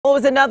Well,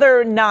 it was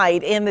another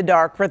night in the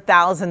dark for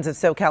thousands of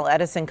SoCal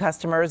Edison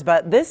customers,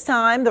 but this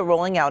time the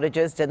rolling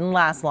outages didn't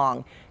last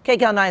long.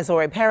 KCAL 9's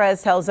Laurie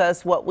Perez tells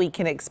us what we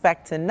can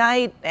expect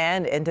tonight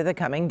and into the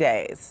coming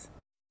days.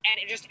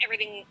 And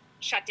everything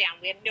shut down.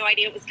 We had no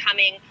idea it was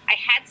coming. I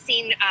had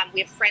seen,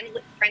 we have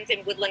friends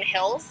in Woodland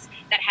Hills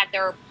that had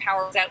their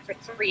powers out for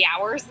 3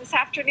 hours this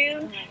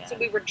afternoon. So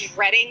we were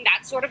dreading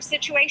that sort of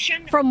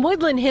situation. From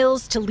Woodland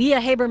Hills to Leah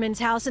Haberman's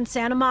house in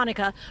Santa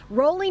Monica,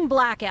 rolling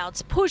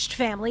blackouts pushed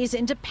families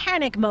into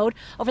panic mode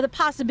over the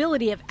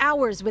possibility of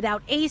hours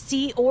without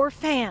AC or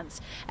fans.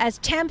 As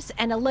temps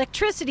and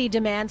electricity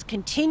demands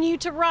continue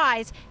to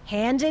rise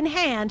hand in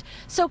hand,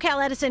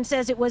 SoCal Edison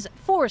says it was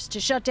forced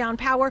to shut down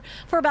power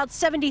for about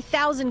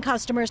 70,000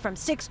 customers from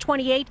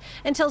 6:28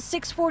 until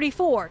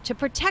 6:44 to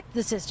protect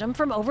the system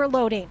from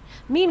overloading.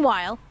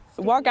 Meanwhile,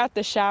 walk out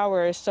the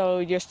shower so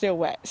you're still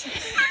wet.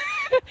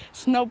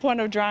 It's no point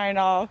of drying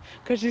off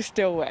because you're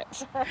still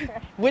wet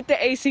with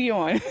the AC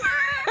on.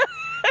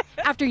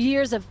 After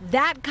years of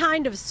that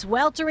kind of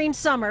sweltering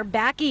summer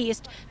back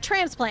east,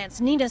 transplants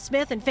Nina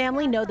Smith and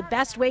family know the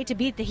best way to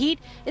beat the heat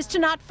is to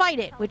not fight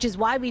it, which is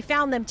why we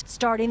found them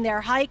starting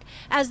their hike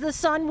as the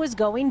sun was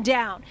going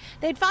down.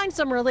 They'd find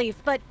some relief,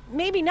 but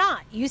maybe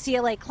not.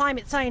 UCLA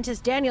climate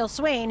scientist Daniel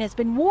Swain has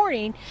been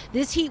warning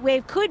this heat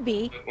wave could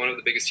be one of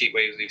the biggest heat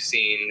waves we've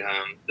seen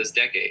this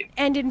decade.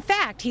 And in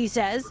fact, he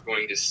says, we're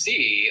going to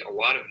see a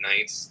lot of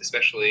nights,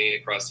 especially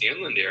across the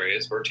inland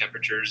areas, where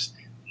temperatures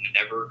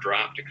never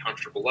drop to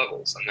comfortable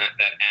levels, and that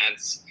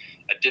adds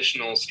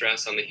additional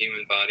stress on the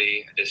human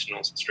body,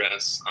 additional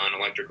stress on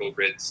electrical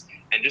grids,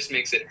 and just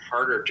makes it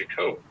harder to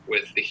cope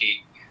with the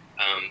heat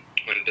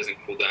when it doesn't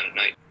cool down at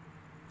night.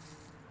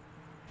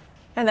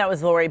 And that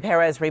was Laurie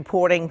Perez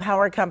reporting.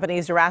 Power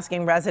companies are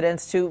asking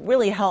residents to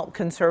really help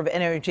conserve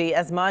energy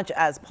as much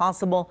as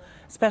possible,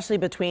 especially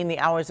between the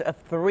hours of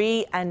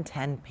 3 and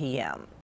 10 p.m.